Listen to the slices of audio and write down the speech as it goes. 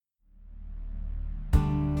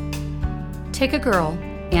Take a girl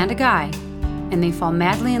and a guy, and they fall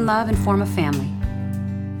madly in love and form a family.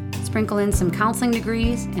 Sprinkle in some counseling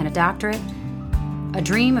degrees and a doctorate, a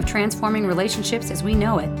dream of transforming relationships as we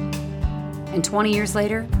know it. And 20 years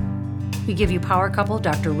later, we give you power couple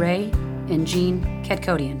Dr. Ray and Jean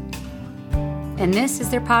Kadkodian. And this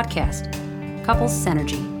is their podcast, Couples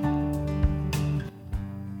Synergy.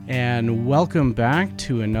 And welcome back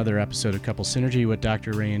to another episode of Couples Synergy with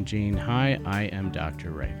Dr. Ray and Jean. Hi, I am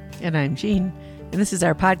Dr. Ray. And I'm Jean. And this is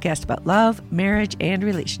our podcast about love, marriage, and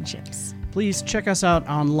relationships. Please check us out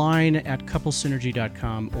online at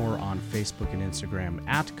couplesynergy.com or on Facebook and Instagram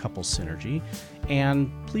at Couples Synergy.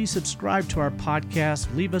 And please subscribe to our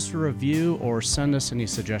podcast, leave us a review, or send us any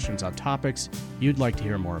suggestions on topics you'd like to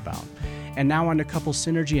hear more about. And now on to Couples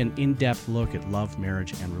Synergy, an in-depth look at love,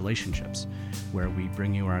 marriage, and relationships, where we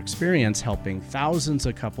bring you our experience helping thousands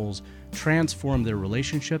of couples transform their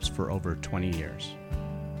relationships for over 20 years.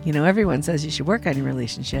 You know, everyone says you should work on your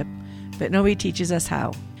relationship, but nobody teaches us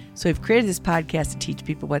how. So we've created this podcast to teach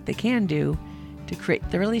people what they can do to create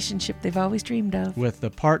the relationship they've always dreamed of. With the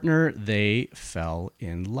partner they fell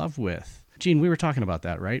in love with. Jean, we were talking about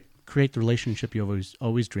that, right? Create the relationship you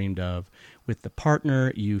always dreamed of with the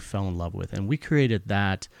partner you fell in love with. And we created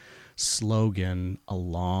that slogan a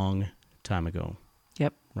long time ago.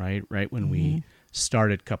 Yep. Right when we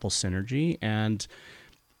started Couples Synergy. And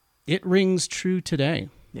it rings true today.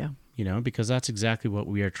 Yeah. You know, because that's exactly what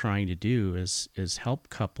we are trying to do is help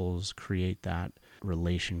couples create that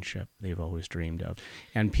relationship they've always dreamed of.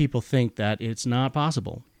 And people think that it's not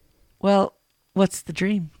possible. Well, what's the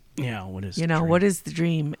dream? Yeah, what is the dream? What is the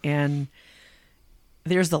dream? And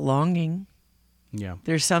there's the longing. Yeah.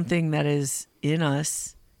 There's something that is in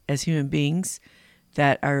us as human beings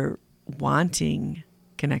that are wanting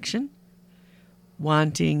connection,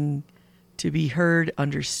 wanting to be heard,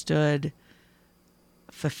 understood,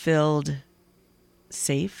 fulfilled,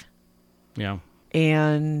 safe. Yeah.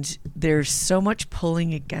 And there's so much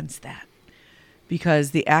pulling against that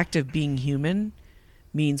because the act of being human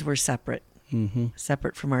means we're separate.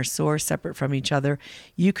 Separate from our source, separate from each other.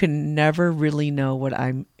 You can never really know what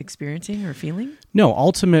I'm experiencing or feeling. No,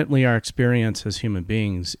 ultimately our experience as human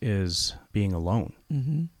beings is being alone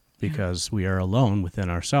because we are alone within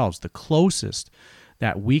ourselves. The closest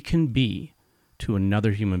that we can be to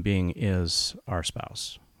another human being is our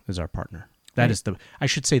spouse, is our partner. That is I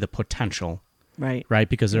should say the potential. Right?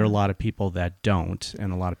 Because there are a lot of people that don't,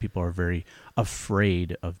 and a lot of people are very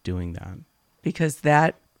afraid of doing that. Because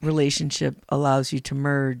that relationship allows you to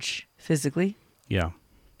merge physically,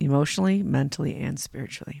 emotionally, mentally, and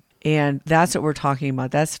spiritually. And that's what we're talking about.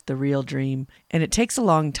 That's the real dream. And it takes a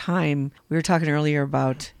long time. We were talking earlier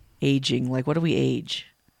about aging. Like, what do we age?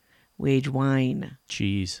 We age wine.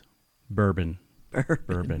 Cheese. Bourbon.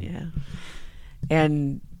 Yeah.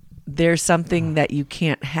 And there's something that you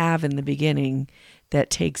can't have in the beginning that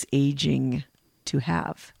takes aging to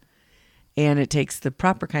have. And it takes the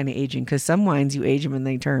proper kind of aging because some wines, you age them and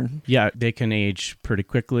they turn. Yeah, they can age pretty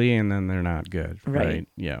quickly and then they're not good. Right?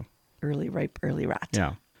 Yeah. Early ripe, early rot.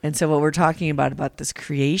 Yeah. And so what we're talking about this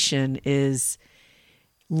creation is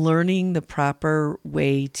learning the proper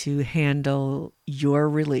way to handle your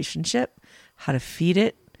relationship, how to feed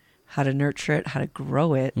it, how to nurture it, how to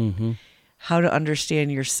grow it, how to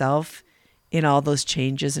understand yourself in all those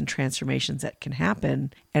changes and transformations that can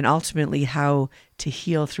happen, and ultimately how to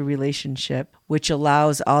heal through relationship, which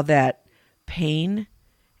allows all that pain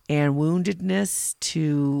and woundedness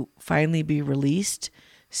to finally be released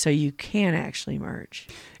so you can actually merge.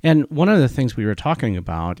 And one of the things we were talking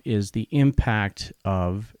about is the impact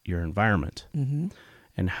of your environment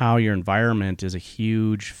and how your environment is a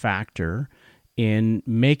huge factor in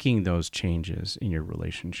making those changes in your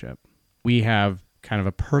relationship. We have kind of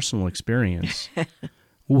a personal experience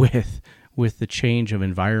with the change of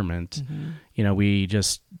environment. You know, we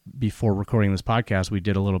just, before recording this podcast, we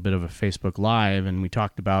did a little bit of a Facebook Live, and we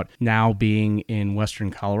talked about now being in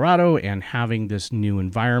Western Colorado and having this new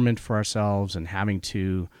environment for ourselves and having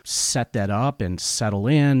to set that up and settle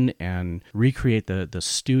in and recreate the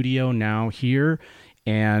studio now here.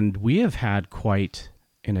 And we have had quite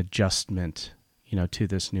an adjustment, you know, to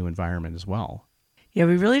this new environment as well. Yeah,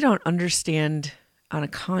 we really don't understand on a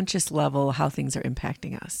conscious level how things are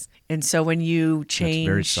impacting us. And so when you change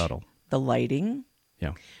very subtle. The lighting,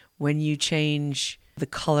 when you change the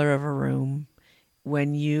color of a room,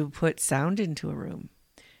 when you put sound into a room,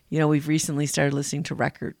 you know, we've recently started listening to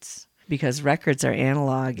records because records are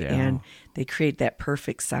analog and they create that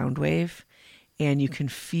perfect sound wave. And you can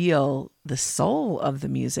feel the soul of the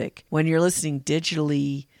music. When you're listening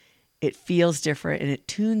digitally, it feels different and it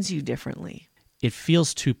tunes you differently. It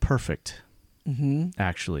feels too perfect,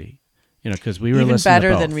 actually. Because we were even listening better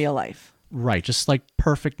to both. than real life. Right, just like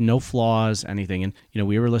perfect, no flaws, anything. And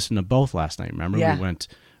we were listening to both last night. Remember, Yeah. we went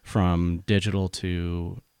from digital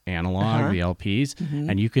to analog, the LPs, Mm-hmm.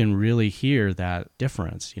 and you can really hear that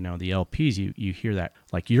difference. The LPs, you hear that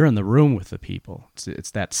like you're in the room with the people.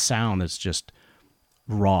 It's that sound that's just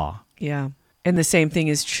raw. Yeah. And the same thing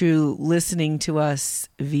is true listening to us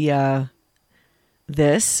via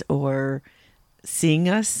this or seeing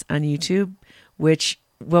us on YouTube, which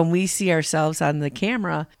when we see ourselves on the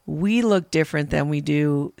camera, we look different than we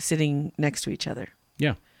do sitting next to each other.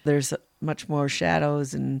 Yeah. There's much more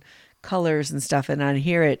shadows and colors and stuff. And on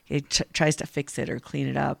here, it tries to fix it or clean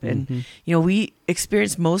it up. And, we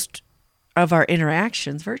experience most of our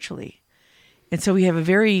interactions virtually. And so we have a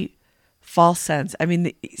very false sense. I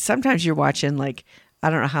mean, sometimes you're watching like, I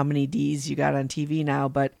don't know how many Ds you got on TV now,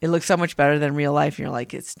 but it looks so much better than real life. And you're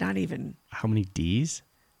like, it's not even How many Ds?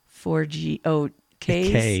 4G. Oh,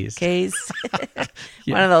 Ks.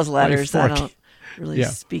 Yeah, One of those letters. I 4K. don't really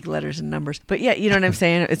speak letters and numbers. But yeah, you know what I'm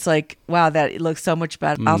saying? It's like, wow, that it looks so much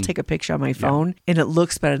better. I'll take a picture on my phone and it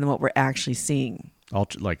looks better than what we're actually seeing.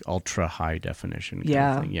 Ultra high definition. Kind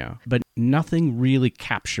Yeah. of thing. Yeah. But nothing really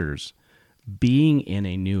captures being in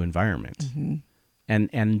a new environment. Mm-hmm.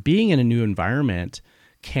 And being in a new environment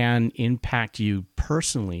can impact you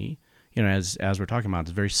personally. As we're talking about,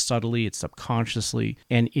 it's very subtly, it's subconsciously,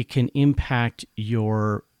 and it can impact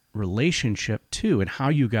your relationship too, and how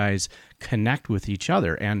you guys connect with each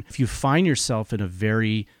other. And if you find yourself in a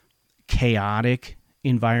very chaotic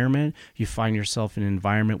environment, you find yourself in an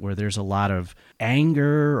environment where there's a lot of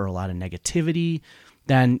anger or a lot of negativity,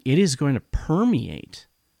 then it is going to permeate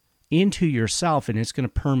into yourself, and it's going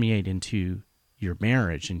to permeate into your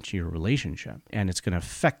marriage, into your relationship, and it's going to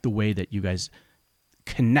affect the way that you guys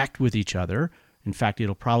connect with each other. In fact,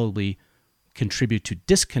 it'll probably contribute to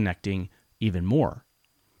disconnecting even more.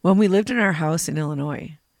 When we lived in our house in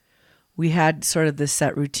Illinois, we had sort of this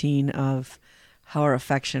set routine of how our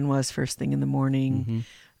affection was first thing in the morning,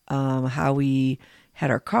 how we had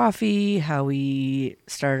our coffee, how we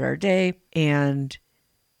started our day. And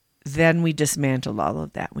then we dismantled all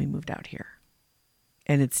of that. We moved out here.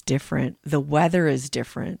 And it's different. The weather is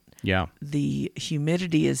different. Yeah. The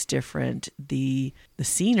humidity is different. The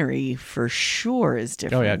scenery for sure is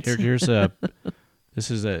different. Oh yeah. Here's this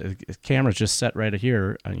is a camera's just set right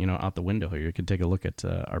here, out the window here. You can take a look at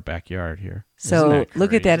our backyard here. So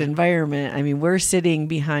look at that environment. I mean, we're sitting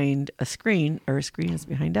behind a screen, or a screen is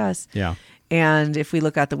behind us. Yeah. And if we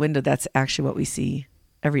look out the window, that's actually what we see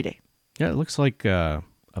every day. Yeah, it looks like a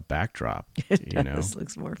backdrop. This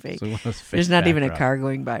looks more fake. It's one of those fake There's not even a backdrops. car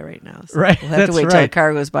going by right now. So Right, we'll have to that's wait till a right.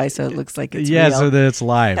 car goes by so it looks like it's Yeah, real. so that it's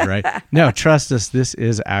live, right? No, trust us, this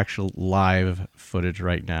is actual live footage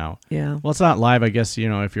right now. Yeah. Well, it's not live, I guess,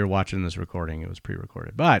 if you're watching this recording, it was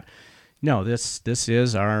pre-recorded. But no, this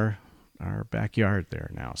is our backyard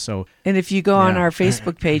there now. So And if you go on Yeah. our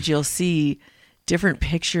Facebook page, you'll see different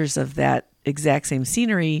pictures of that exact same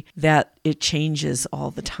scenery that it changes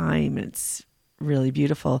all the time. It's really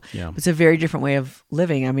beautiful. Yeah. It's a very different way of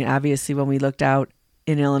living. I mean, obviously, when we looked out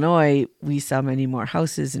in Illinois, we saw many more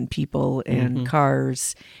houses and people and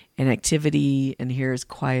cars and activity, and here is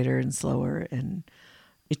quieter and slower, and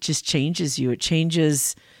it just changes you. It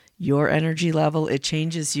changes your energy level. It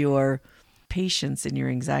changes your patience and your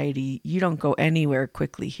anxiety. You don't go anywhere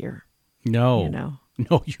quickly here. no, You know?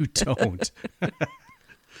 no, you don't.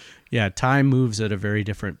 Yeah, time moves at a very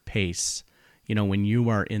different pace, when you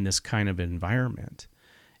are in this kind of environment.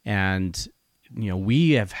 And,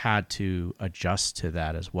 we have had to adjust to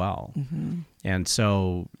that as well. Mm-hmm. And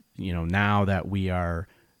so, now that we are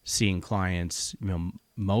seeing clients,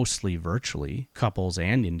 mostly virtually, couples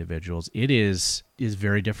and individuals, it is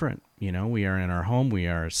very different. We are in our home. We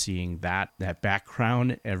are seeing that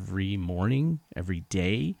background every morning, every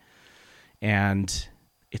day, and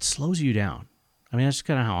it slows you down. I mean, that's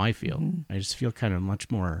kind of how I feel. Mm-hmm. I just feel kind of much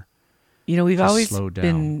more. We've Just always slow down.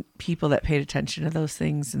 been people that paid attention to those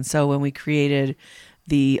things. And so when we created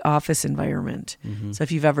the office environment, so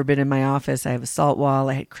if you've ever been in my office, I have a salt wall,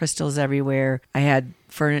 I had crystals everywhere, I had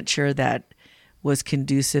furniture that was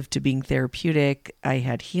conducive to being therapeutic, I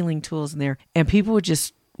had healing tools in there, and people would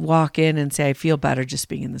just walk in and say, I feel better just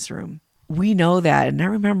being in this room. We know that. And I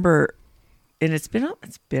remember, and it's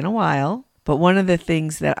been a while, but one of the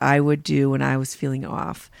things that I would do when I was feeling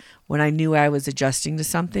off, when I knew I was adjusting to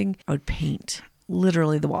something, I would paint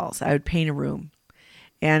literally the walls. I would paint a room.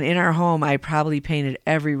 And in our home, I probably painted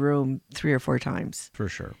every room 3 or 4 times. For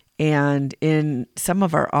sure. And in some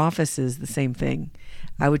of our offices, the same thing.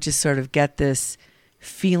 I would just sort of get this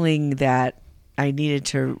feeling that I needed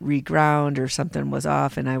to reground or something was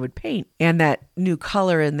off, and I would paint. And that new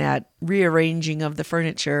color and that rearranging of the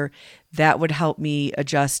furniture, that would help me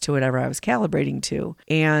adjust to whatever I was calibrating to.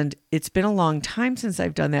 And it's been a long time since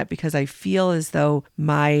I've done that because I feel as though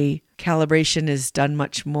my calibration is done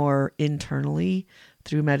much more internally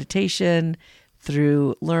through meditation,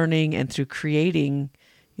 through learning, and through creating,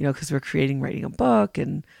 because we're writing a book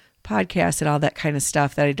and podcast and all that kind of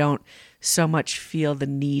stuff, that I don't so much feel the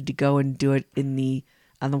need to go and do it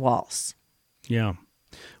on the walls. Yeah.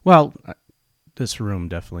 Well, this room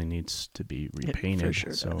definitely needs to be repainted. It for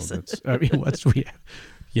sure so does. that's,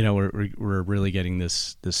 we're really getting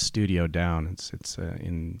this studio down. It's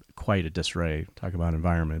in quite a disarray. Talk about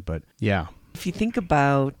environment, but yeah. If you think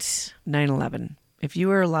about 9/11, if you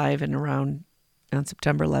were alive and around on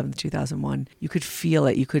September 11th, 2001, you could feel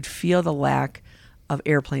it. You could feel the lack of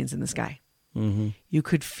airplanes in the sky. Mm-hmm. You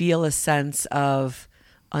could feel a sense of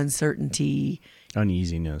uncertainty,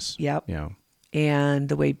 uneasiness. Yep. Yeah. And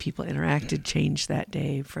the way people interacted changed that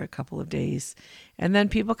day for a couple of days. And then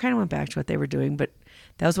people kind of went back to what they were doing. But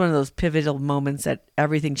that was one of those pivotal moments that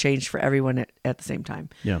everything changed for everyone at the same time.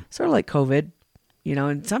 Yeah. Sort of like COVID,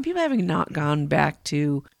 and some people having not gone back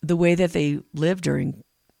to the way that they lived during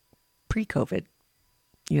pre-COVID.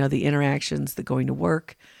 The interactions, the going to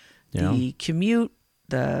work, the commute,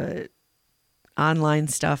 the online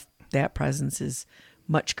stuff, that presence is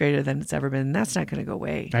much greater than it's ever been. And that's not going to go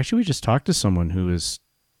away. Actually, we just talked to someone who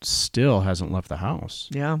still hasn't left the house.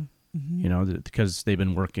 Yeah. Mm-hmm. Because they've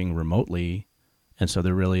been working remotely, and so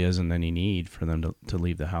there really isn't any need for them to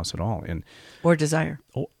leave the house at all. Or desire.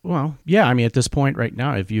 Well, yeah. I mean, at this point right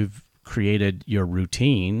now, if you've created your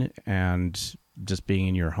routine and just being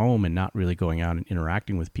in your home and not really going out and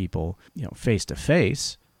interacting with people, face to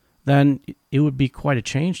face, then it would be quite a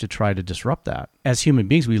change to try to disrupt that. As human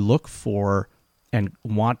beings, we look for and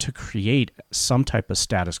want to create some type of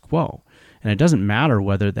status quo. And it doesn't matter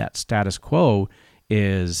whether that status quo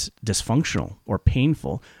is dysfunctional or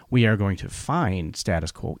painful. We are going to find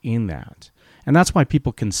status quo in that. And that's why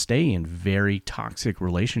people can stay in very toxic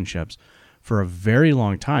relationships for a very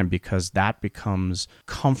long time, because that becomes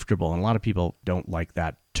comfortable. And a lot of people don't like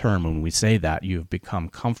that term when we say that. You've become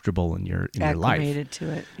comfortable in your life. Acclimated to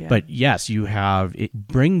it. Yeah. But yes, it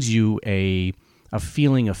brings you a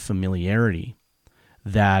feeling of familiarity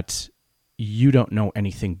that you don't know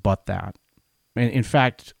anything but that. And in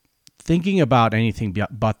fact, thinking about anything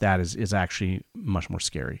but that is actually much more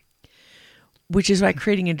scary. Which is why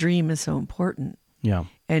creating a dream is so important. Yeah.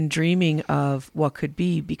 And dreaming of what could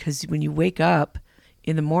be, because when you wake up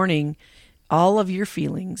in the morning, all of your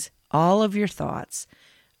feelings, all of your thoughts,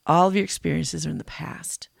 all of your experiences are in the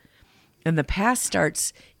past. And the past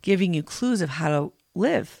starts giving you clues of how to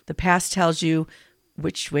live. The past tells you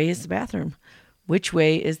which way is the bathroom, which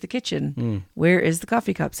way is the kitchen, where is the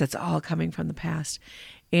coffee cups. That's all coming from the past.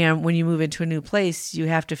 And when you move into a new place, you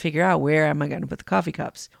have to figure out, where am I going to put the coffee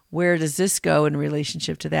cups? Where does this go in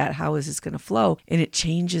relationship to that? How is this going to flow? And it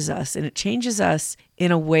changes us. And it changes us in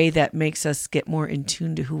a way that makes us get more in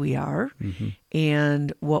tune to who we are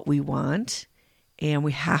and what we want. And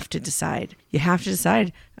we have to decide. You have to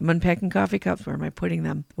decide, I'm unpacking coffee cups. Where am I putting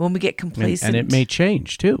them? When we get complacent. And it may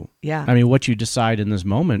change too. Yeah. I mean, what you decide in this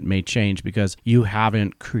moment may change because you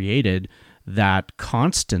haven't created that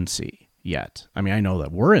constancy yet. I mean, I know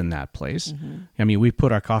that we're in that place. I mean, we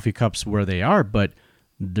put our coffee cups where they are, but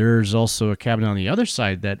there's also a cabinet on the other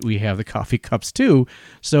side that we have the coffee cups too.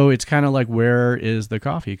 So it's kind of like, where is the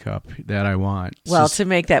coffee cup that I want? Well, to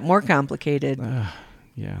make that more complicated,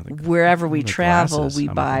 wherever we travel, we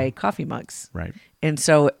buy coffee mugs. Right. And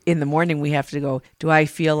so in the morning we have to go, do I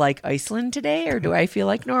feel like Iceland today? Or do I feel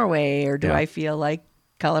like Norway? Or do I feel like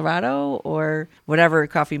Colorado, or whatever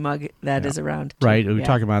coffee mug that is around? Right. We're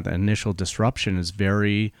talking about the initial disruption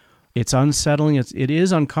it's unsettling. It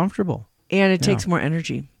is uncomfortable. And it takes more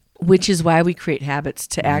energy, which is why we create habits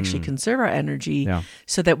to actually conserve our energy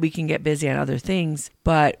so that we can get busy on other things.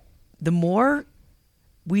 But the more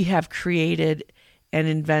we have created and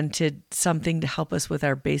invented something to help us with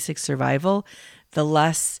our basic survival, the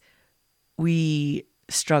less we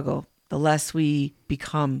struggle, the less we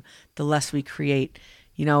become, the less we create.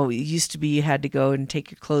 It used to be you had to go and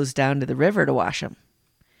take your clothes down to the river to wash them.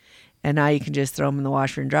 And now you can just throw them in the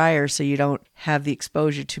washer and dryer, so you don't have the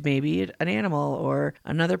exposure to maybe an animal or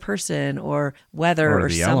another person or weather or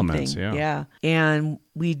the something. Elements, yeah. And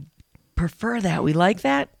we prefer that. We like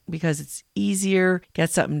that because it's easier,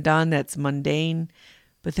 get something done that's mundane.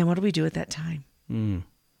 But then what do we do at that time?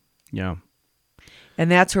 Yeah.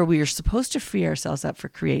 And that's where we are supposed to free ourselves up for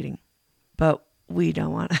creating. But we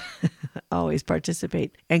don't want to always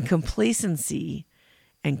participate. And complacency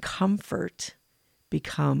and comfort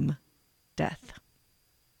become death.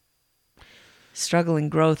 Struggle and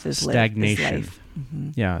growth is stagnation. Life.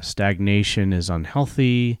 Mm-hmm. Yeah, stagnation is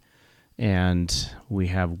unhealthy, and we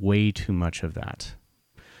have way too much of that.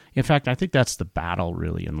 In fact, I think that's the battle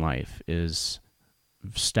really in life, is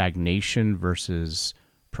stagnation versus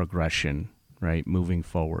progression, right? Moving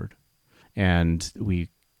forward. And we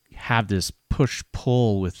have this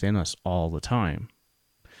push-pull within us all the time.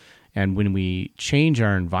 And when we change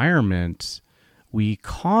our environment, we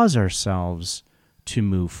cause ourselves to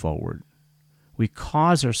move forward. We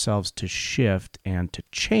cause ourselves to shift and to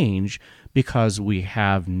change because we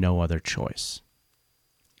have no other choice.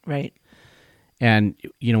 Right. And,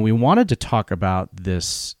 we wanted to talk about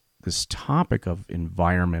this topic of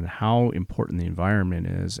environment, how important the environment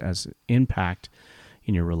is as an impact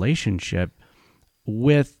in your relationship,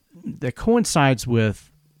 that coincides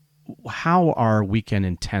with how our weekend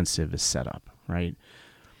intensive is set up, right?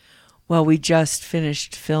 Well, we just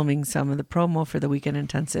finished filming some of the promo for the Weekend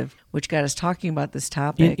Intensive, which got us talking about this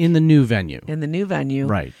topic. In the new venue. In the new venue.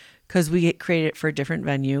 Right. Because we created it for a different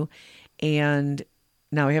venue. And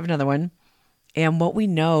now we have another one. And what we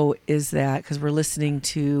know is that, because we're listening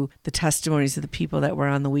to the testimonies of the people that were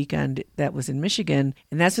on the weekend that was in Michigan,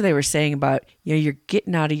 and that's what they were saying about, you're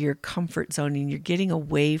getting out of your comfort zone and you're getting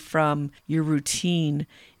away from your routine.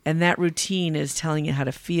 And that routine is telling you how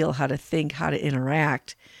to feel, how to think, how to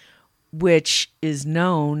interact, which is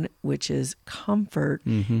known, which is comfort.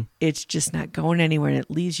 Mm-hmm. It's just not going anywhere, and it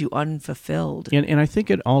leaves you unfulfilled. And I think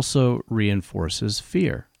it also reinforces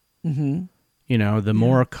fear. Mm-hmm. The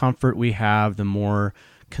more comfort we have, the more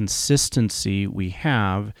consistency we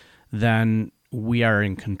have, then we are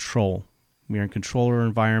in control. We are in control of our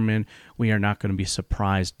environment. We are not going to be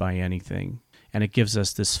surprised by anything. And it gives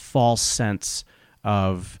us this false sense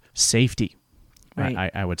of safety,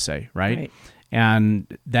 right. I would say, right?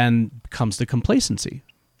 And then comes the complacency.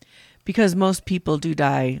 Because most people do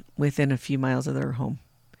die within a few miles of their home.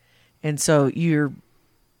 And so you're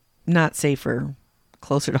not safer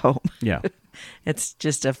closer to home. Yeah. It's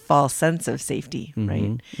just a false sense of safety, Mm-hmm,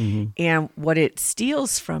 right? Mm-hmm. And what it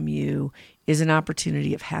steals from you is an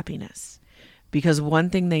opportunity of happiness. Because one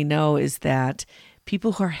thing they know is that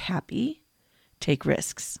people who are happy take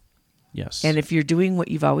risks. Yes. And if you're doing what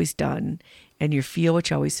you've always done and you feel what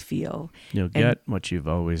you always feel, you'll get what you've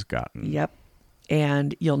always gotten. Yep.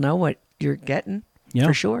 And you'll know what you're getting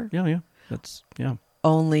for sure. Yeah.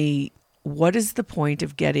 Only what is the point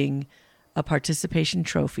of getting a participation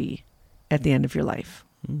trophy at the end of your life?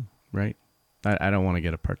 Right. I don't want to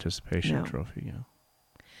get a participation No. trophy.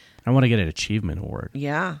 Yeah. I want to get an achievement award.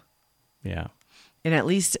 Yeah. Yeah. And at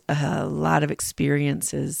least a lot of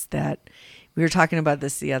experiences that we were talking about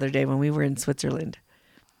this the other day when we were in Switzerland.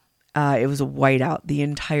 It was a whiteout the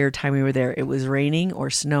entire time we were there. It was raining or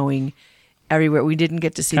snowing everywhere. We didn't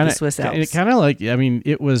get to see the Swiss Alps. It kind of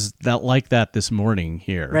it was like that this morning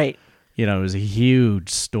here. Right. It was a huge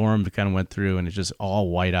storm that kind of went through, and it's just all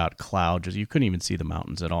white out cloud. You couldn't even see the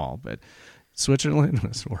mountains at all. But Switzerland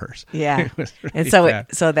was worse. Yeah. It was really And so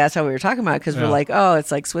bad. so that's how we were talking about, because we're like, oh,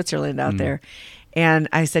 it's like Switzerland out there. And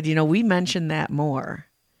I said, we mentioned that more.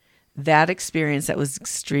 That experience that was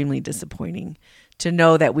extremely disappointing, to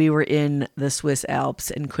know that we were in the Swiss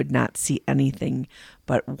Alps and could not see anything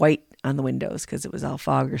but white on the windows because it was all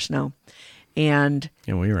fog or snow. And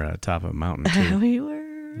we were at the top of a mountain too. we were.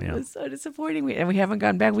 Yeah. It was so disappointing. And we haven't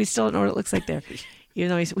gone back. We still don't know what it looks like there. Even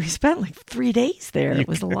though we spent like 3 days there. It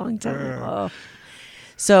was a long time. Oh.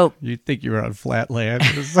 So You'd think you were on flat land.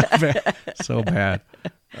 It was so bad. So bad.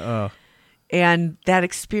 And that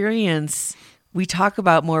experience we talk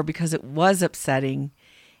about more because it was upsetting,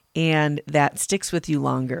 and that sticks with you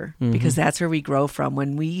longer because that's where we grow from.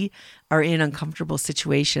 When we are in uncomfortable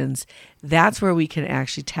situations, that's where we can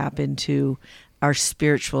actually tap into our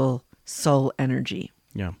spiritual soul energy.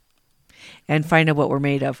 Yeah. And find out what we're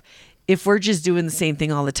made of. If we're just doing the same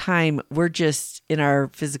thing all the time, we're just in our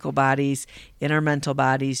physical bodies, in our mental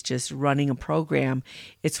bodies, just running a program.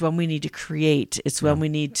 It's when we need to create. It's when we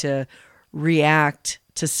need to react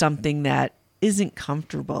to something that isn't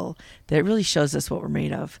comfortable that really shows us what we're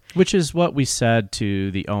made of. Which is what we said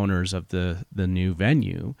to the owners of the new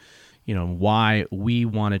venue, why we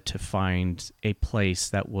wanted to find a place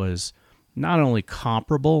that was not only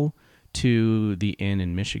comparable to the inn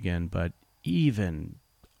in Michigan, but even,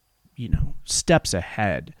 steps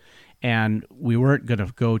ahead. And we weren't going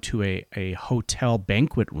to go to a hotel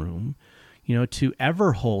banquet room, to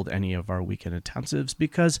ever hold any of our weekend intensives,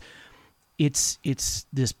 because it's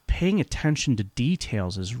this paying attention to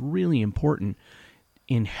details is really important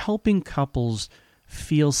in helping couples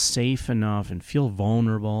feel safe enough and feel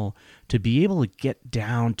vulnerable to be able to get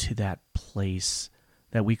down to that place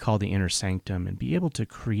that we call the inner sanctum and be able to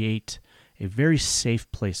create a very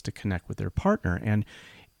safe place to connect with their partner. And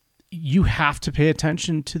you have to pay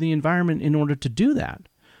attention to the environment in order to do that.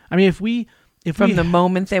 I mean, From the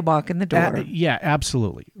moment they walk in the door. Yeah,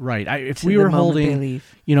 absolutely. Right. If to we the were moment they holding,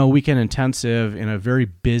 leave. weekend intensive in a very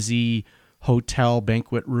busy hotel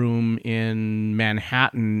banquet room in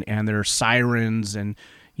Manhattan, and there are sirens and,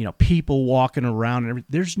 people walking around and everything,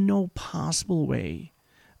 there's no possible way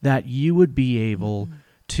that you would be able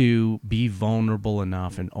to be vulnerable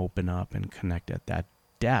enough and open up and connect at that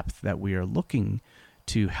depth that we are looking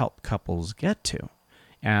to help couples get to.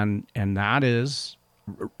 And that is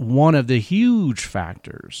one of the huge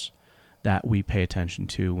factors that we pay attention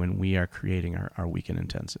to when we are creating our weekend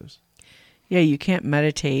intensives. Yeah, you can't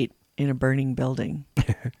meditate in a burning building.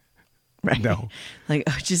 Right? No. Like,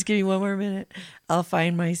 just give me one more minute. I'll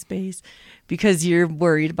find my space, because you're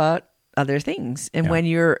worried about other things. And when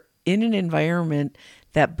you're in an environment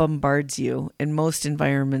that bombards you, and most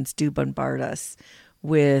environments do bombard us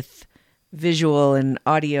with visual and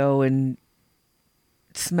audio and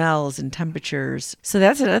smells and temperatures. So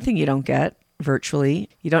that's another thing you don't get virtually.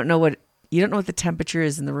 You don't know what the temperature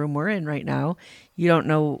is in the room we're in right now. You don't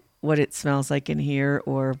know what it smells like in here,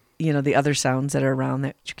 or the other sounds that are around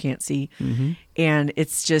that you can't see. Mm-hmm. And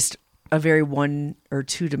it's just a very one or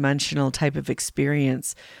two dimensional type of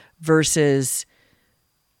experience versus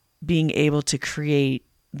being able to create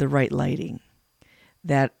the right lighting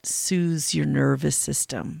that soothes your nervous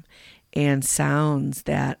system, and sounds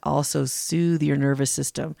that also soothe your nervous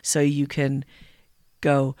system, so you can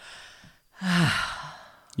go,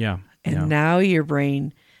 Yeah. and now your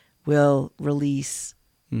brain will release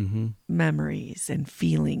Mm-hmm. memories and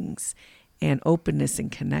feelings and openness and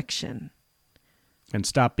connection. And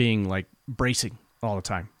stop being like bracing all the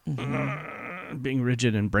time, being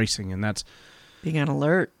rigid and bracing. And that's Being on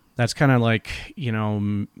alert. That's kind of like,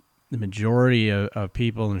 the majority of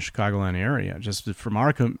people in the Chicagoland area, just from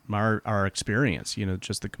our experience,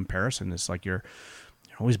 just the comparison is like you're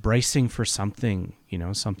always bracing for something,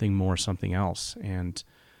 something more, something else. And,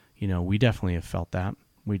 we definitely have felt that.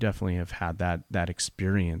 We definitely have had that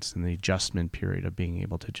experience and the adjustment period of being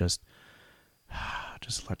able to just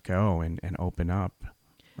let go and open up,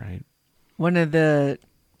 right? One of the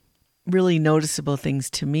really noticeable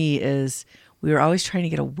things to me is we were always trying to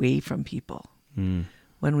get away from people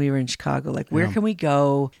when we were in Chicago. Like, where can we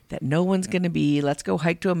go that no one's going to be? Let's go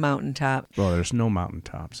hike to a mountaintop. Well, there's no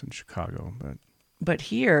mountaintops in Chicago, But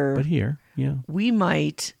here, yeah. we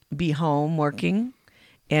might be home working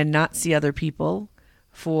and not see other people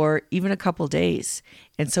for even a couple days.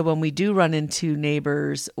 And so when we do run into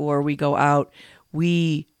neighbors or we go out,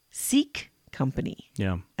 we seek company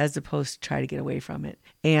as opposed to try to get away from it.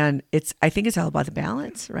 And I think it's all about the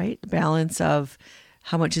balance, right? The balance of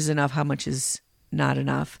how much is enough, how much is not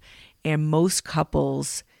enough. And most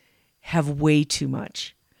couples have way too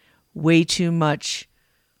much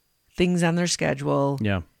things on their schedule.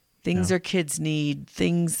 Yeah. Things their kids need,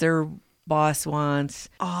 things their boss wants,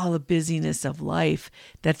 all the busyness of life,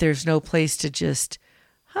 that there's no place to just,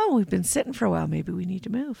 we've been sitting for a while, maybe we need to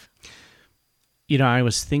move. I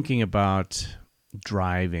was thinking about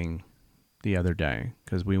driving the other day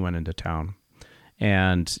because we went into town,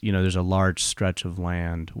 and there's a large stretch of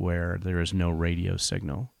land where there is no radio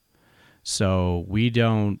signal, so we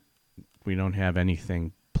don't have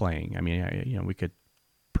anything playing. I mean, we could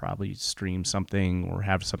probably stream something or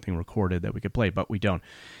have something recorded that we could play, but we don't.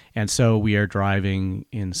 And so we are driving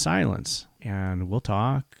in silence, and we'll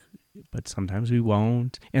talk, but sometimes we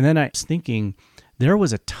won't. And then I was thinking, there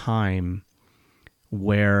was a time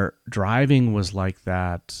where driving was like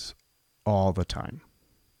that all the time.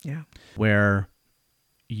 Yeah. Where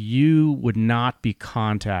you would not be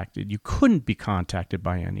contacted. You couldn't be contacted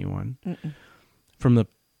by anyone from the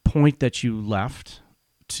point that you left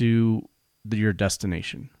to your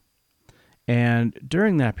destination. And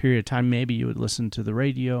during that period of time, maybe you would listen to the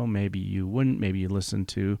radio, maybe you wouldn't, maybe you listen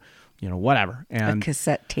to, whatever. And a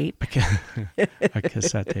cassette tape. A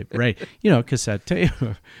cassette tape, right. Cassette tape.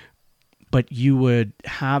 But you would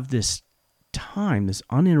have this time, this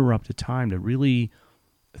uninterrupted time to really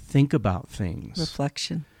think about things.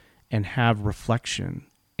 Reflection. And have reflection.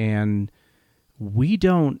 And we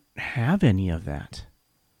don't have any of that.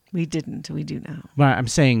 We didn't. We do now. Well, I'm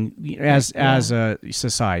saying as a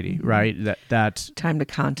society, right? That time to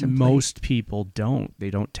contemplate. Most people don't. They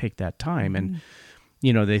don't take that time, and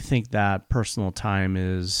they think that personal time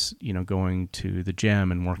is going to the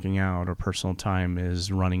gym and working out, or personal time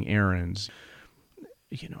is running errands.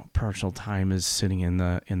 Personal time is sitting in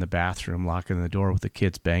the bathroom, locking the door with the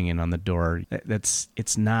kids banging on the door.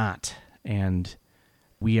 It's not. And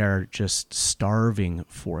we are just starving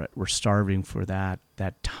for it. We're starving for that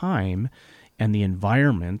time and the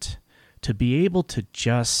environment to be able to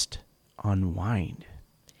just unwind,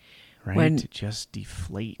 right? To just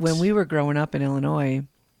deflate. When we were growing up in Illinois,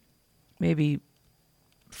 maybe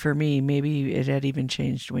for me, maybe it had even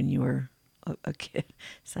changed when you were a kid.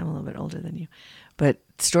 So I'm a little bit older than you. But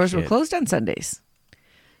stores were closed on Sundays.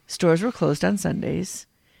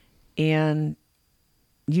 And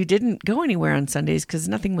you didn't go anywhere on Sundays because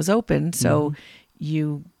nothing was open. So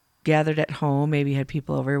you gathered at home, maybe had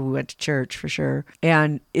people over. We went to church for sure.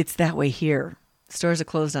 And it's that way here. Stores are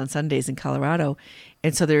closed on Sundays in Colorado.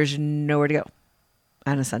 And so there's nowhere to go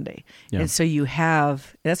on a Sunday. Yeah. And so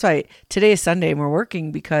that's why today is Sunday and we're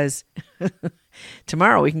working because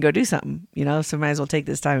tomorrow we can go do something, so might as well take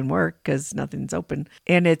this time and work because nothing's open.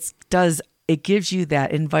 And it gives you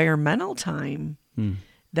that environmental time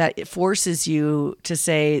that it forces you to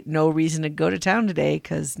say no reason to go to town today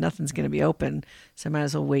because nothing's going to be open. So I might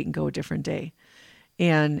as well wait and go a different day.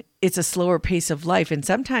 And it's a slower pace of life. And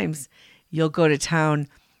sometimes you'll go to town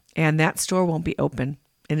and that store won't be open.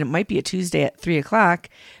 And it might be a Tuesday at 3:00,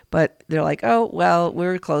 but they're like, oh, well,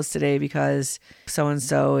 we're closed today because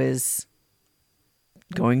so-and-so is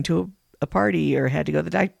going to a party or had to go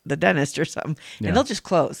to the dentist or something. Yeah. And they'll just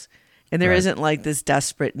close. And there isn't like this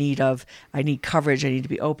desperate need of, I need coverage, I need to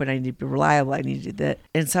be open, I need to be reliable, I need to do that.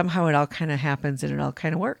 And somehow it all kind of happens and it all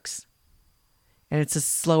kind of works. And it's a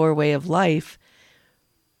slower way of life.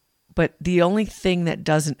 But the only thing that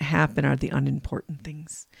doesn't happen are the unimportant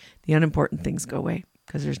things. The unimportant things go away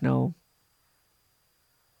because there's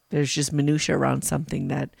just minutia around something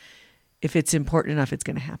that if it's important enough, it's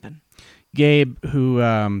going to happen. Gabe, who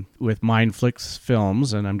with Mindflix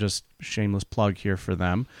Films, and I'm just shameless plug here for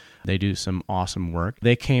them, they do some awesome work.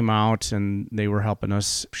 They came out and they were helping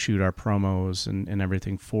us shoot our promos and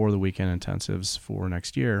everything for the weekend intensives for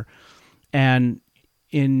next year. And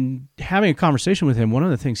in having a conversation with him, one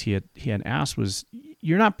of the things he had asked was,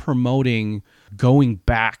 you're not promoting going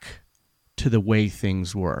back to the way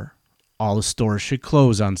things were. All the stores should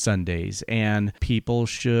close on Sundays and people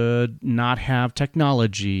should not have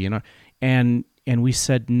technology, and we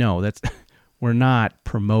said no, we're not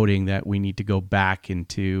promoting that we need to go back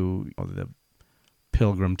into the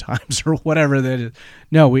pilgrim times or whatever that is.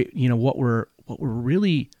 No, what we're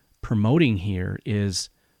really promoting here is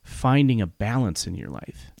finding a balance in your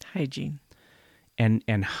life. Hygiene. And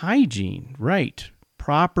hygiene, right.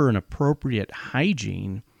 Proper and appropriate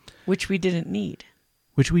hygiene. Which we didn't need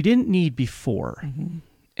before. Mm-hmm.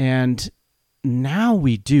 And now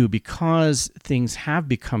we do because things have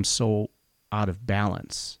become so out of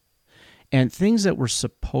balance. And things that were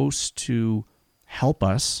supposed to help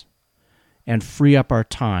us and free up our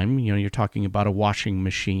time, you're talking about a washing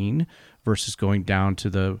machine versus going down to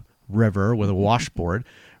the river with a washboard,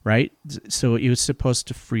 right? So it was supposed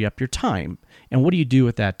to free up your time. And what do you do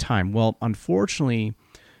with that time? Well, unfortunately,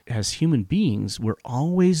 as human beings, we're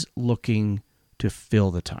always looking to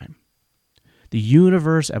fill the time. The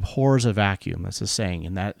universe abhors a vacuum, that's a saying,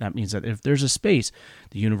 and that means that if there's a space,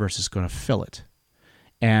 the universe is going to fill it.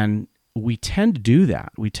 And we tend to do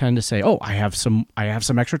that. We tend to say, "Oh, I have some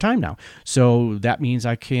extra time now, so that means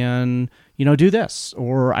I can, do this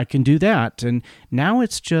or I can do that." And now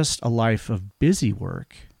it's just a life of busy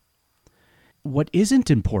work. What isn't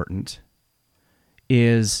important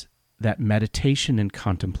is that meditation and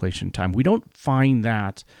contemplation time. We don't find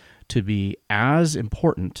that to be as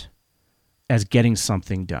important as getting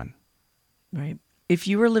something done. Right. If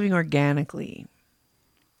you were living organically,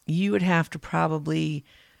 you would have to probably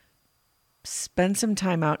spend some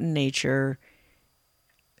time out in nature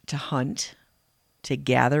to hunt, to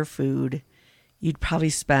gather food. You'd probably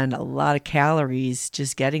spend a lot of calories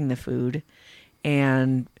just getting the food.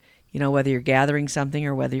 And, whether you're gathering something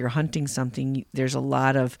or whether you're hunting something, there's a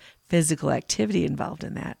lot of physical activity involved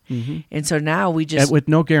in that. Mm-hmm. And so now we just... with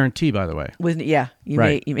no guarantee, by the way.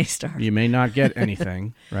 You may starve. You may not get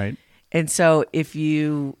anything, right? And so if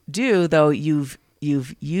you do, though, you've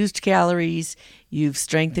used calories, you've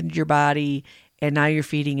strengthened your body, and now you're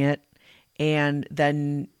feeding it, and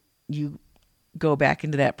then you go back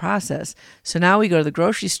into that process. So now we go to the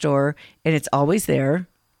grocery store, and it's always there.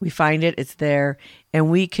 We find it, it's there, and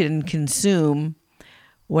we can consume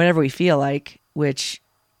whatever we feel like, which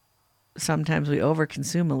sometimes we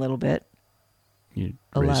overconsume a little bit.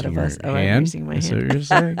 A lot of us. Oh, I'm raising my hand. That's what you're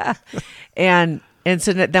saying. And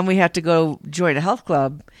so then we have to go join a health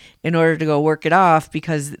club in order to go work it off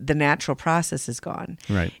because the natural process is gone.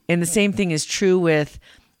 Right. And the same thing is true with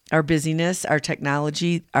our busyness, our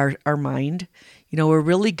technology, our mind. We're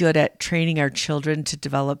really good at training our children to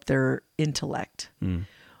develop their intellect. Mm.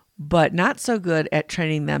 but not so good at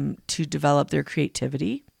training them to develop their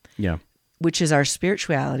creativity, Yeah. which is our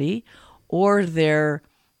spirituality, or their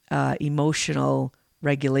emotional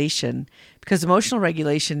regulation. Because emotional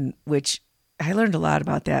regulation, which I learned a lot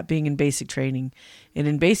about that being in basic training. And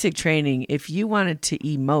in basic training, if you wanted to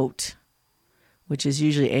emote, which is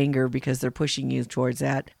usually anger because they're pushing you towards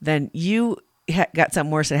that, then you got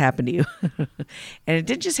something worse that happened to you. And it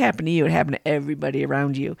didn't just happen to you, it happened to everybody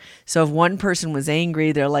around you. So if one person was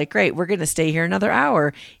angry, they're like, great, we're going to stay here another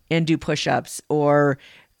hour and do push-ups or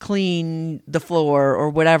clean the floor or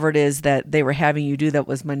whatever it is that they were having you do that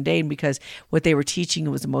was mundane, because what they were teaching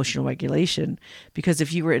was emotional regulation. Because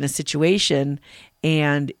if you were in a situation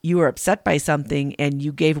and you were upset by something and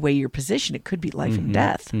you gave away your position, it could be life and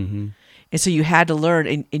death. Mm-hmm. And so you had to learn,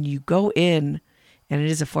 and you go in, and it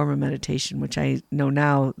is a form of meditation, which I know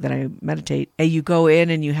now that I meditate, and you go in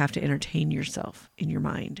and you have to entertain yourself in your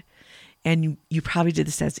mind. And you probably did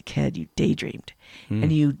this as a kid. You daydreamed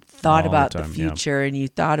and you thought All about the the time, yeah. future and you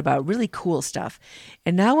thought about really cool stuff.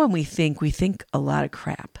 And now when we think a lot of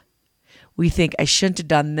crap. We think I shouldn't have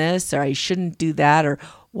done this, or I shouldn't do that, or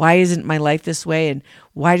why isn't my life this way? And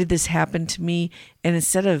why did this happen to me? And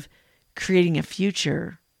instead of creating a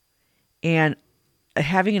future and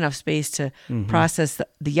having enough space to process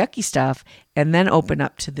the yucky stuff and then open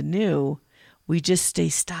up to the new, we just stay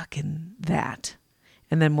stuck in that.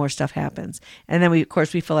 And then more stuff happens. And then we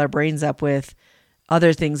fill our brains up with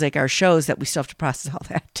other things like our shows that we still have to process all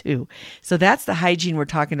that too. So that's the hygiene we're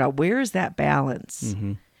talking about. Where is that balance?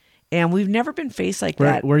 And we've never been faced like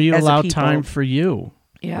that. Where you as a allow people. time for you,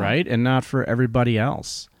 Yeah. right? And not for everybody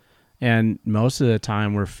else. And most of the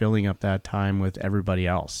time we're filling up that time with everybody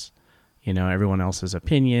else. You know, everyone else's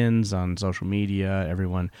opinions on social media,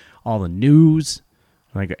 all the news,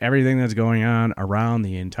 like everything that's going on around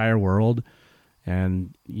the entire world.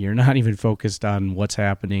 And you're not even focused on what's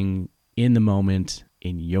happening in the moment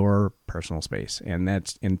in your personal space. And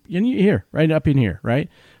that's in here, right up in here, right?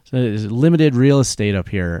 So there's limited real estate up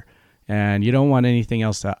here, and you don't want anything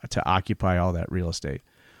else to occupy all that real estate.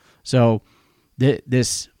 So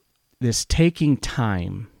this taking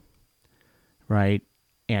time, right,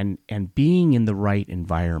 and being in the right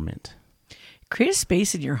environment. Create a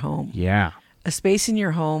space in your home. Yeah. A space in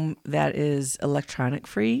your home that is electronic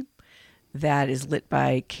free, that is lit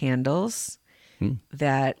by candles,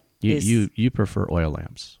 that you prefer oil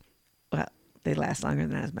lamps. Well, they last longer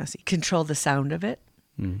than as messy. Control the sound of it.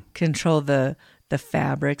 Control the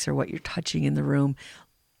fabrics or what you're touching in the room.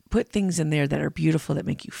 Put things in there that are beautiful, that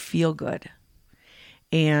make you feel good.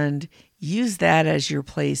 And use that as your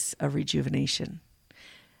place of rejuvenation.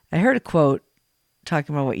 I heard a quote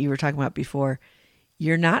talking about what you were talking about before.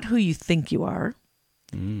 You're not who you think you are.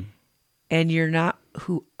 And you're not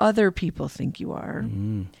who other people think you are.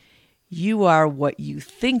 You are what you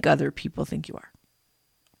think other people think you are.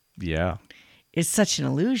 Yeah. It's such an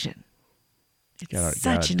illusion.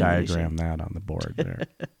 Gotta diagram that on the board there.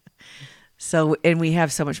 So, and we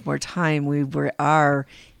have so much more time. We are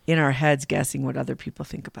in our heads guessing what other people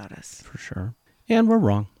think about us. For sure. And we're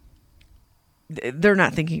wrong. They're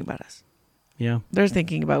not thinking about us. Yeah. They're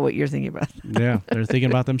thinking about what you're thinking about. Yeah. They're thinking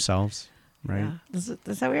about themselves. Right. Yeah,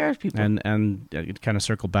 that's how we are as people. And it kind of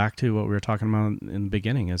circle back to what we were talking about in the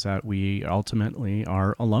beginning, is that we ultimately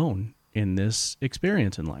are alone in this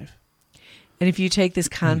experience in life. And if you take this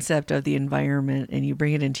concept of the environment and you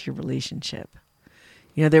bring it into your relationship,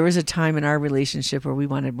 you know, there was a time in our relationship where we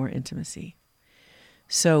wanted more intimacy.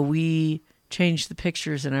 So we changed the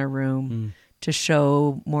pictures in our room to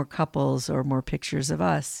show more couples or more pictures of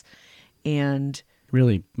us. And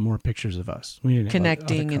really more pictures of us. We didn't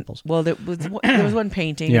connecting. have other couples. Well, there was one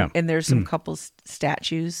painting, Yeah. and there's some couples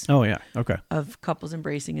statues. Oh yeah, okay. Of couples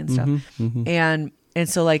embracing and stuff. And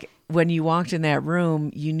so like when you walked in that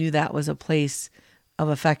room, you knew that was a place of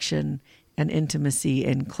affection and intimacy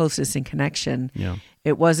and closeness and connection. Yeah.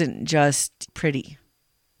 It wasn't just pretty.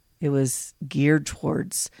 It was geared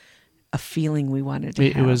towards a feeling we wanted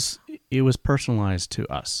to have. It was personalized to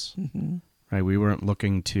us. Right? We weren't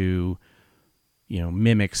looking to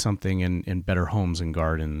mimic something in Better Homes and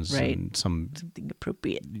Gardens, right? And something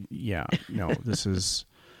appropriate. Yeah, no, this is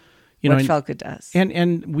what felt good to us.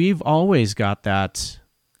 And we've always got that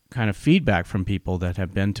kind of feedback from people that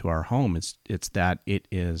have been to our home. It's that it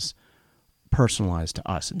is personalized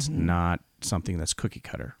to us. It's not something that's cookie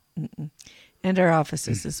cutter. And our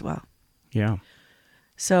offices as well. Yeah.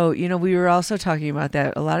 So, we were also talking about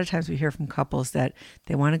that. A lot of times we hear from couples that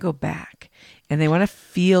they want to go back and they want to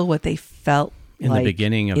feel what they felt in the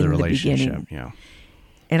beginning of the relationship. Yeah.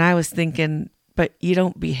 And I was thinking, but you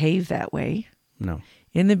don't behave that way. No.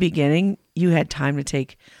 In the beginning, you had time to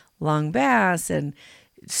take long baths and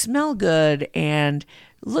smell good and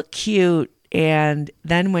look cute. And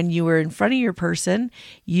then when you were in front of your person,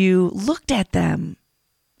 you looked at them.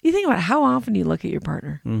 You think about how often you look at your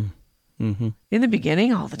partner. Mm-hmm. In the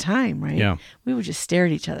beginning, all the time, right? Yeah. We would just stare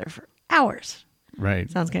at each other for hours.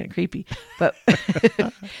 Right. Sounds kind of creepy, but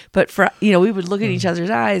for we would look at each other's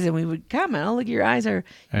eyes and we would comment. Oh, look, your eyes are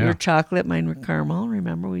your chocolate, mine were caramel.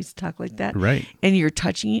 Remember, we used to talk like that, Right? And you're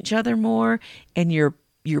touching each other more, and you're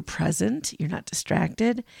present. You're not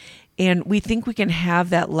distracted, and we think we can have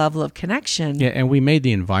that level of connection. Yeah, and we made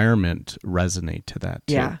the environment resonate to that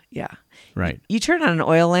too. Yeah. Right. You turn on an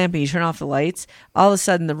oil lamp and you turn off the lights. All of a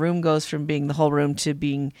sudden, the room goes from being the whole room to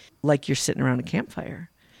being like you're sitting around a campfire.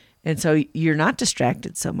 And so you're not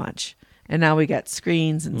distracted so much. And now we got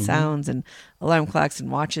screens and sounds and alarm clocks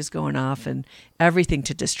and watches going off and everything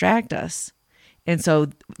to distract us. And so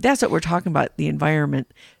that's what we're talking about, the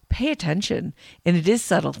environment. Pay attention. And it is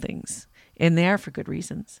subtle things. And they are for good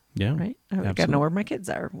reasons. Yeah. Right? I've got to know where my kids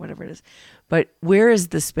are, whatever it is. But where is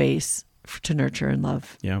the space to nurture and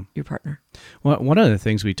love your partner? Well, one of the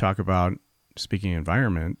things we talk about, speaking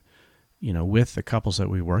environment, with the couples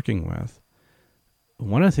that we're working with,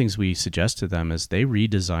 one of the things we suggest to them is they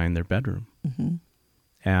redesign their bedroom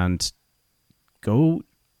and go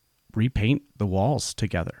repaint the walls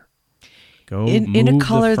together. Go in a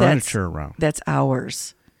color the furniture around. That's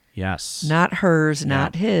ours. Yes. Not hers,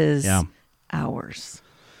 not his. Yeah. Ours.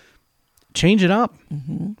 Change it up,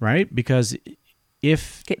 right? Because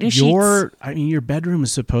if your bedroom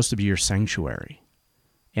is supposed to be your sanctuary,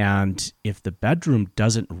 and if the bedroom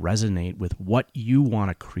doesn't resonate with what you want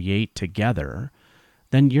to create together,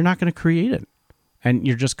 then you're not going to create it. And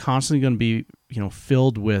you're just constantly going to be,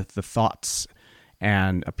 filled with the thoughts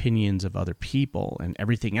and opinions of other people and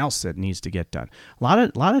everything else that needs to get done. A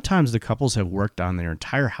lot of times the couples have worked on their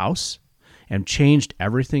entire house and changed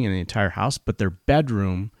everything in the entire house, but their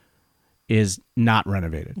bedroom is not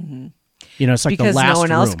renovated. It's like because the last no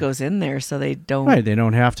one else room. goes in there, so they don't. Right, they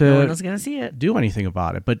don't have to. No one else is going to see it. Do anything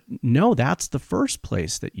about it. But no, that's the first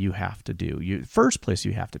place that you have to do. First place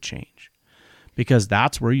you have to change, because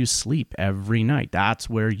that's where you sleep every night. That's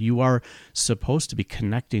where you are supposed to be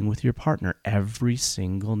connecting with your partner every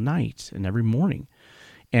single night and every morning.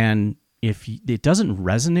 And if it doesn't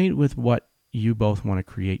resonate with what you both want to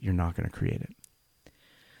create, you're not going to create it.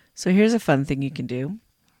 So here's a fun thing you can do.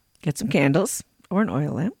 Get some candles or an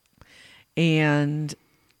oil lamp and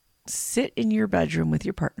sit in your bedroom with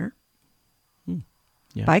your partner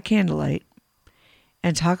by candlelight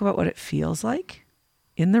and talk about what it feels like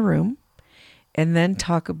in the room, and then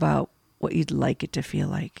talk about what you'd like it to feel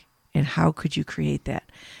like and how could you create that?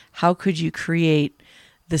 How could you create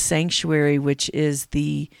the sanctuary, which is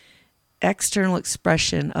the external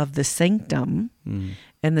expression of the sanctum,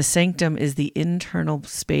 and the sanctum is the internal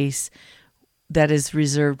space that is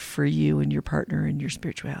reserved for you and your partner and your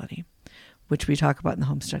spirituality, which we talk about in the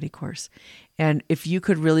home study course. And if you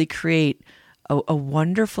could really create a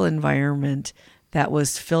wonderful environment that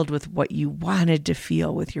was filled with what you wanted to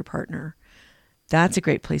feel with your partner, that's a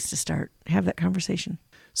great place to start. Have that conversation.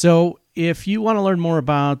 So if you want to learn more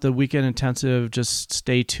about the Weekend Intensive, just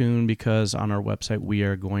stay tuned, because on our website we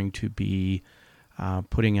are going to be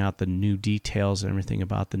putting out the new details and everything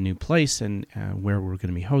about the new place and where we're going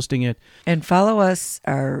to be hosting it. And follow us,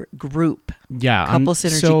 our group, yeah, Couple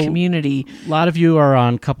Synergy Community. A lot of you are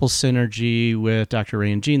on Couple Synergy with Dr.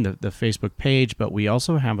 Ray and Jean, the Facebook page, but we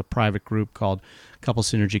also have a private group called Couple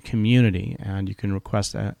Synergy Community, and you can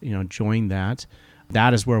request that, join that.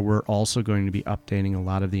 That is where we're also going to be updating a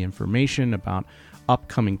lot of the information about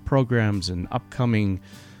upcoming programs and upcoming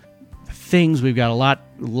things. We've got a lot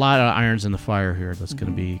of irons in the fire here that's going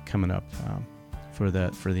to be coming up for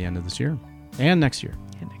the end of this year and next year.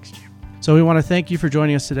 So we want to thank you for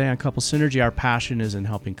joining us today on Couple Synergy. Our passion is in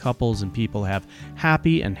helping couples and people have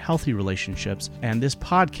happy and healthy relationships, and this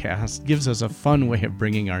podcast gives us a fun way of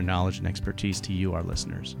bringing our knowledge and expertise to you, our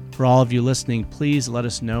listeners. For all of you listening, please let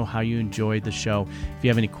us know how you enjoyed the show. If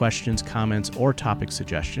you have any questions, comments, or topic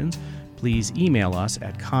suggestions, please email us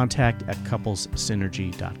at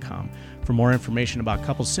contact@couplessynergy.com. For more information about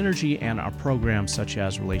Couples Synergy and our programs such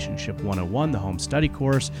as Relationship 101, the Home Study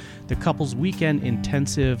Course, the Couples Weekend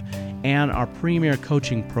Intensive, and our premier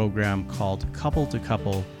coaching program called Couple to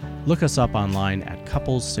Couple, look us up online at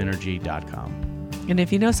couplessynergy.com. And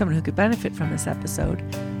if you know someone who could benefit from this episode,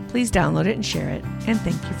 please download it and share it. And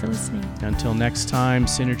thank you for listening. Until next time,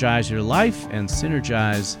 synergize your life and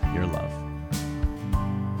synergize your love.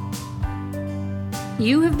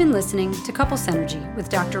 You have been listening to Couple Synergy with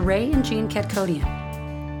Dr. Ray and Jean Ketkodian.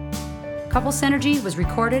 Couple Synergy was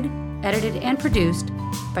recorded, edited, and produced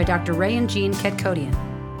by Dr. Ray and Jean Ketkodian.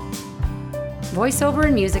 Voiceover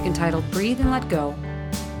and music entitled Breathe and Let Go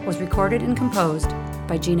was recorded and composed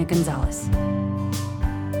by Gina Gonzalez.